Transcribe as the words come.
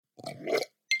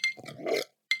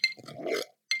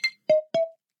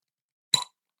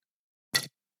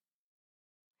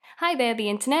Hi there, the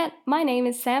internet. My name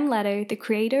is Sam Laddo, the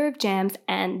creator of Jams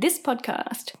and this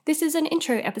podcast. This is an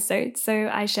intro episode, so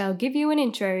I shall give you an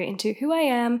intro into who I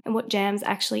am and what Jams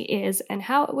actually is and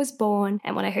how it was born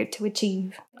and what I hope to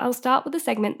achieve. I'll start with a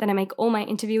segment that I make all my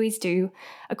interviewees do,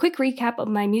 a quick recap of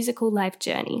my musical life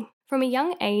journey. From a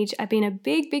young age, I've been a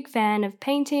big fan of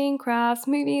painting, crafts,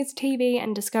 movies, TV,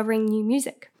 and discovering new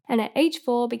music. And at age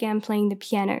 4 began playing the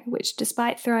piano, which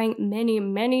despite throwing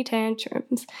many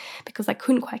tantrums because I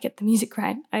couldn't quite get the music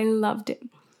right, I loved it.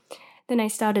 Then I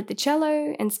started the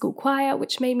cello and school choir,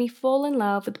 which made me fall in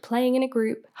love with playing in a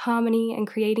group, harmony, and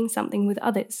creating something with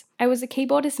others. I was a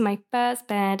keyboardist in my first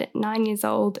band at 9 years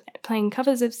old, playing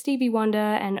covers of Stevie Wonder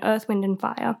and Earth, Wind and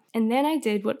Fire. And then I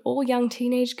did what all young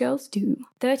teenage girls do.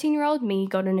 13-year-old me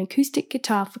got an acoustic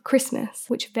guitar for Christmas,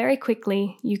 which very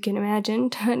quickly, you can imagine,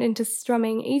 turned into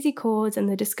strumming easy chords and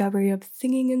the discovery of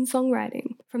singing and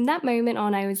songwriting. From that moment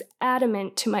on, I was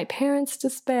adamant, to my parents'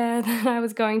 despair, that I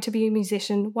was going to be a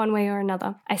musician one way or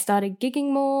another. I started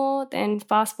gigging more, then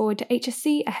fast forward to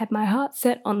HSC, I had my heart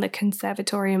set on the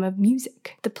Conservatorium of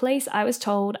Music, the place I was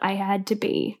told I had to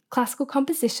be. Classical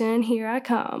composition, here I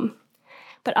come.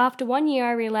 But after 1 year,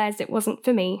 I realized it wasn't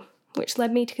for me, which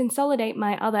led me to consolidate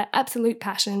my other absolute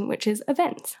passion, which is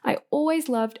events. I always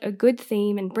loved a good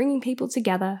theme and bringing people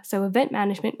together, so event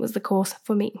management was the course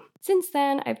for me. Since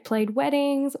then, I've played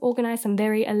weddings, organised some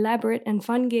very elaborate and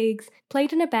fun gigs,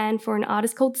 played in a band for an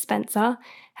artist called Spencer,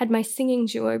 had my singing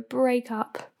duo break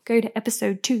up, go to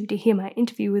episode 2 to hear my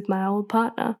interview with my old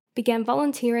partner, began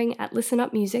volunteering at Listen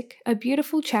Up Music, a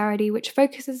beautiful charity which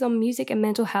focuses on music and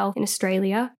mental health in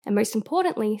Australia, and most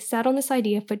importantly, sat on this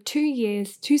idea for 2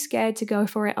 years, too scared to go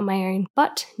for it on my own.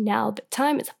 But now the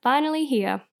time is finally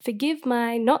here. Forgive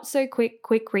my not so quick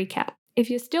recap. If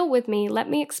you're still with me, let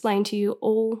me explain to you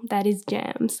all that is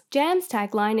Jams. Jams'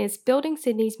 tagline is Building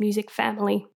Sydney's Music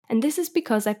Family. And this is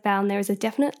because I found there is a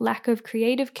definite lack of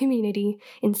creative community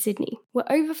in Sydney. We're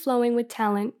overflowing with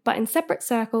talent, but in separate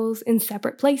circles, in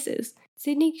separate places.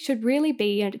 Sydney should really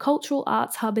be a cultural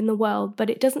arts hub in the world, but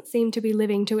it doesn't seem to be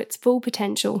living to its full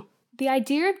potential. The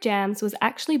idea of Jams was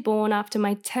actually born after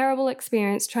my terrible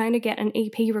experience trying to get an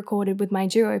EP recorded with my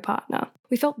duo partner.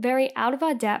 We felt very out of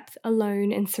our depth,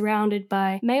 alone, and surrounded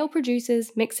by male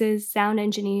producers, mixers, sound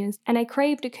engineers, and I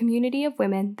craved a community of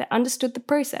women that understood the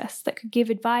process, that could give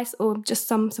advice or just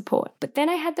some support. But then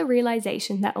I had the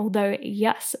realization that although,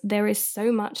 yes, there is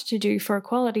so much to do for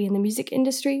equality in the music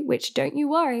industry, which, don't you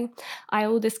worry, I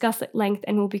will discuss at length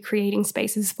and will be creating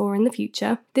spaces for in the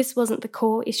future, this wasn't the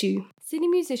core issue. Sydney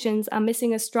musicians are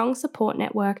missing a strong support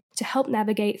network to help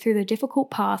navigate through the difficult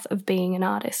path of being an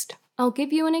artist. I'll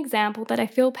give you an example that I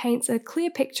feel paints a clear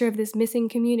picture of this missing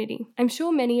community. I'm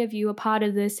sure many of you are part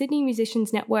of the Sydney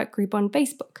Musicians Network group on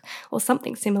Facebook, or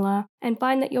something similar, and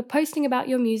find that you're posting about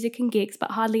your music and gigs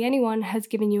but hardly anyone has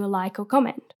given you a like or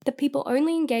comment. That people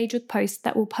only engage with posts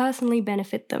that will personally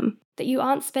benefit them. That you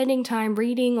aren't spending time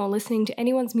reading or listening to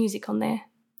anyone's music on there.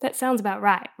 That sounds about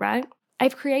right?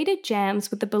 I've created Jams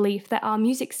with the belief that our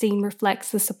music scene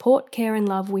reflects the support, care and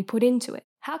love we put into it.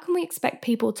 How can we expect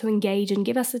people to engage and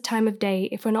give us the time of day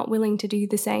if we're not willing to do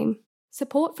the same?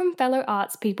 Support from fellow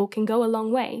arts people can go a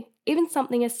long way. Even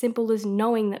something as simple as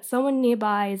knowing that someone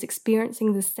nearby is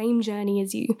experiencing the same journey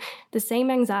as you, the same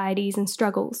anxieties and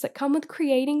struggles that come with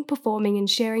creating, performing and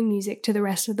sharing music to the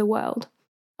rest of the world.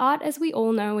 Art, as we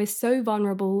all know, is so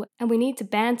vulnerable, and we need to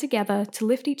band together to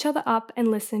lift each other up and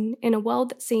listen in a world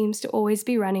that seems to always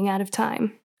be running out of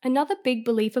time. Another big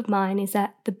belief of mine is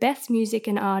that the best music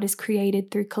and art is created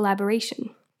through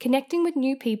collaboration. Connecting with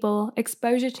new people,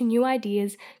 exposure to new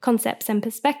ideas, concepts and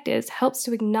perspectives helps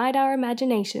to ignite our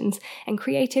imaginations and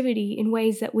creativity in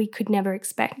ways that we could never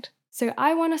expect. So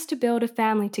I want us to build a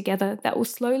family together that will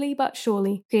slowly but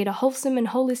surely create a wholesome and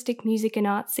holistic music and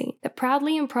art scene that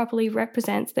proudly and properly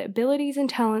represents the abilities and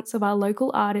talents of our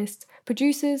local artists,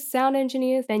 producers, sound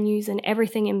engineers, venues, and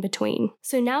everything in between.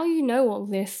 So now you know all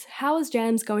this, how is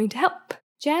Jams going to help?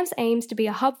 Jams aims to be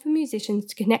a hub for musicians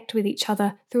to connect with each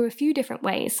other through a few different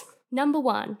ways. Number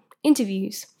 1,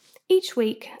 interviews. Each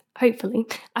week, hopefully,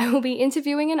 I will be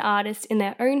interviewing an artist in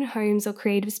their own homes or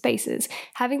creative spaces,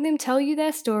 having them tell you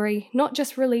their story, not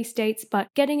just release dates,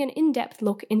 but getting an in-depth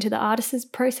look into the artist's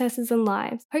processes and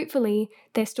lives. Hopefully,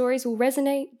 their stories will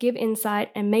resonate, give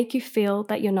insight, and make you feel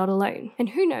that you're not alone. And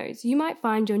who knows, you might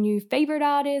find your new favourite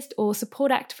artist or support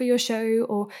act for your show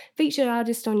or featured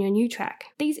artist on your new track.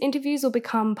 These interviews will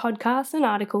become podcasts and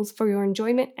articles for your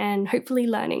enjoyment and hopefully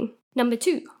learning. Number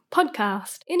 2.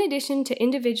 Podcast. In addition to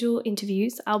individual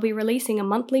interviews, I'll be releasing a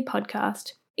monthly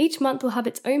podcast. Each month will have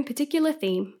its own particular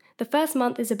theme. The first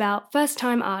month is about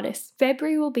first-time artists.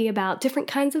 February will be about different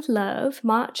kinds of love.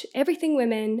 March, everything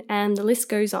women, and the list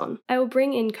goes on. I will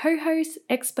bring in co-hosts,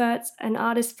 experts, and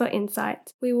artists for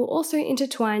insights. We will also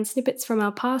intertwine snippets from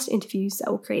our past interviews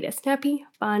that will create a snappy,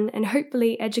 fun, and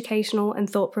hopefully educational and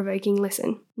thought-provoking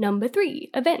listen. Number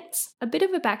 3, events. A bit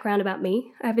of a background about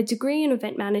me. I have a degree in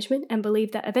event management and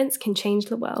believe that events can change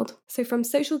the world. So from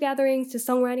social gatherings to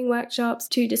songwriting workshops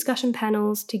to discussion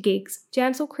panels to gigs,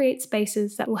 Jams will create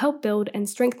spaces that will help build and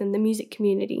strengthen the music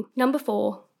community. Number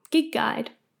 4, gig guide.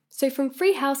 So from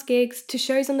free house gigs to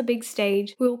shows on the big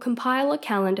stage, we will compile a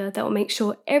calendar that will make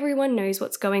sure everyone knows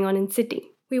what's going on in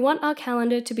Sydney. We want our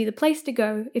calendar to be the place to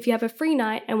go if you have a free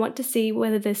night and want to see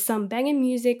whether there's some banging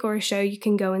music or a show you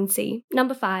can go and see.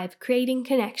 Number 5, creating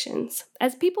connections.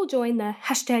 As people join the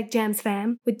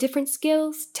 #JamsFam with different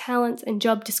skills, talents, and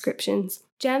job descriptions,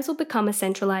 Jams will become a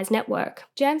centralized network.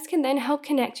 Jams can then help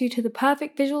connect you to the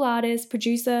perfect visual artist,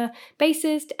 producer,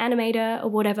 bassist, animator, or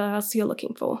whatever else you're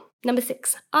looking for. Number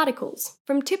 6, articles.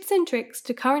 From tips and tricks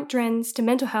to current trends to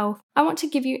mental health, I want to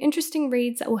give you interesting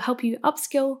reads that will help you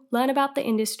upskill, learn about the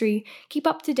industry, keep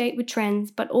up to date with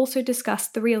trends, but also discuss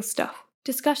the real stuff.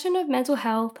 Discussion of mental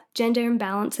health, gender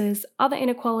imbalances, other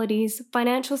inequalities,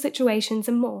 financial situations,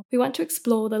 and more. We want to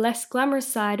explore the less glamorous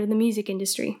side of the music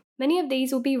industry. Many of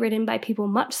these will be written by people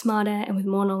much smarter and with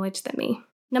more knowledge than me.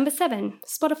 Number 7,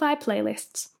 Spotify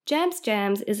playlists.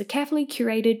 Jams is a carefully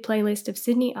curated playlist of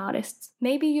Sydney artists.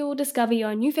 Maybe you'll discover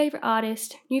your new favourite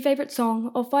artist, new favourite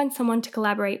song, or find someone to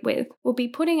collaborate with. We'll be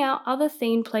putting out other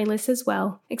themed playlists as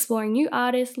well, exploring new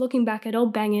artists, looking back at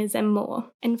old bangers, and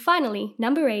more. And finally,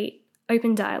 number 8,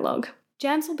 open dialogue.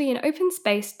 Jams will be an open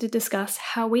space to discuss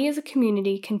how we as a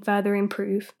community can further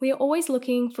improve. We are always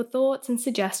looking for thoughts and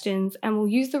suggestions and will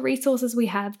use the resources we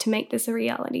have to make this a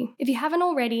reality. If you haven't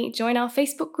already, join our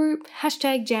Facebook group,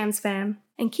 #JamsFam,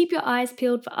 and keep your eyes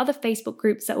peeled for other Facebook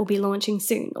groups that will be launching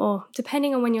soon, or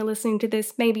depending on when you're listening to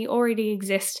this, maybe already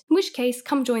exist, in which case,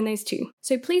 come join those too.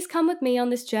 So please come with me on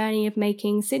this journey of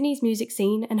making Sydney's music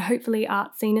scene, and hopefully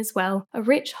art scene as well, a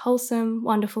rich, wholesome,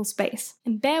 wonderful space.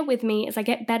 And bear with me as I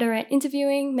get better at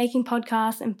interviewing, making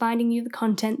podcasts, and finding you the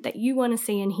content that you want to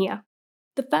see and hear.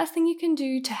 The first thing you can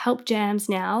do to help Jams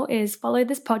now is follow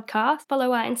this podcast,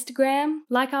 follow our Instagram,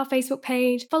 like our Facebook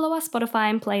page, follow our Spotify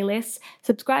and playlists,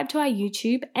 subscribe to our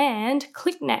YouTube, and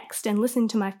click next and listen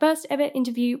to my first ever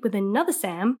interview with another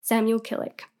Sam, Samuel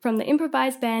Killick, from the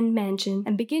improvised band Mansion,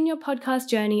 and begin your podcast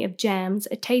journey of Jams,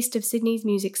 a taste of Sydney's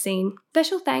music scene.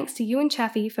 Special thanks to you and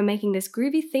Chaffee for making this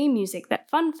groovy theme music that,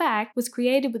 fun fact, was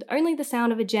created with only the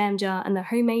sound of a jam jar and the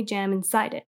homemade jam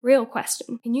inside it. Real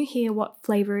question, can you hear what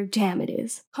flavour of jam it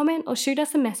is? Comment or shoot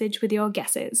us a message with your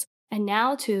guesses. And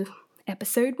now to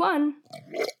episode 1.